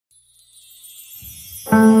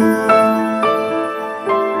Hajdari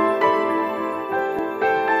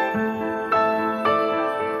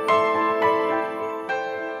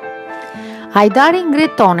ngre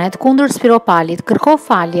tonet kundër Spiropalit, kërko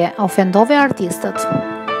falje, ofendove artistët.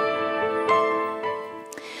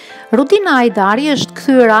 Rudina Hajdari është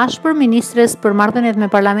kthyer ashpër ministres për Marrëdhëniet me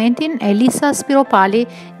Parlamentin, Elisa Spiropali,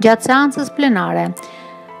 gjatë seancës plenare.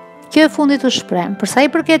 Kjo e fundit është shpreh. Për sa i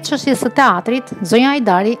përket çështjes së teatrit, Zonja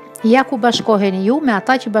Hajdari, ja ku bashkoheni ju me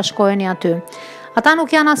ata që bashkoheni aty. Ata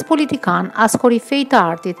nuk janë as politikanë, as korifej të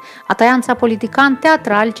artit. Ata janë ca politikanë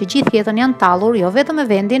teatral që gjithë jetën janë tallur, jo vetëm me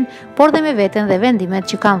vendin, por dhe me veten dhe vendimet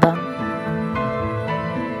që kanë dhënë.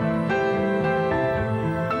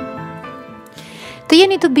 Të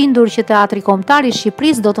jeni të bindur që teatri kombëtar i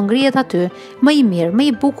Shqipërisë do të ngrihet aty, më i mirë, më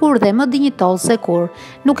i bukur dhe më dinjitoz se kur.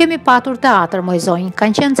 Nuk kemi patur teatr, moj zonjë,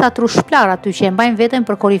 kanë qenë ca trushplar aty që e mbajnë veten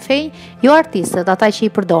për korifej, jo artistët, ata që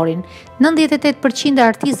i përdorin. 98% e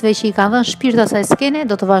artistëve që i kanë dhënë shpirt asaj skene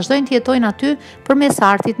do të vazhdojnë të jetojnë aty përmes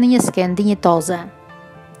artit në një skenë dinjitoze.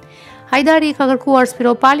 Hajdari ka kërkuar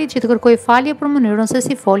Spiropalit që të kërkojë falje për mënyrën se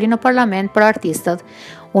si foli në parlament për artistët.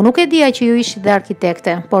 Unë nuk e dija që ju ishit dhe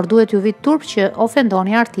arkitekte, por duhet ju vit turp që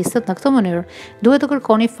ofendoni artistët në këtë mënyrë. Duhet të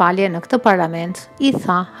kërkoni falje në këtë parlament, i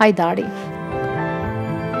tha Hajdari.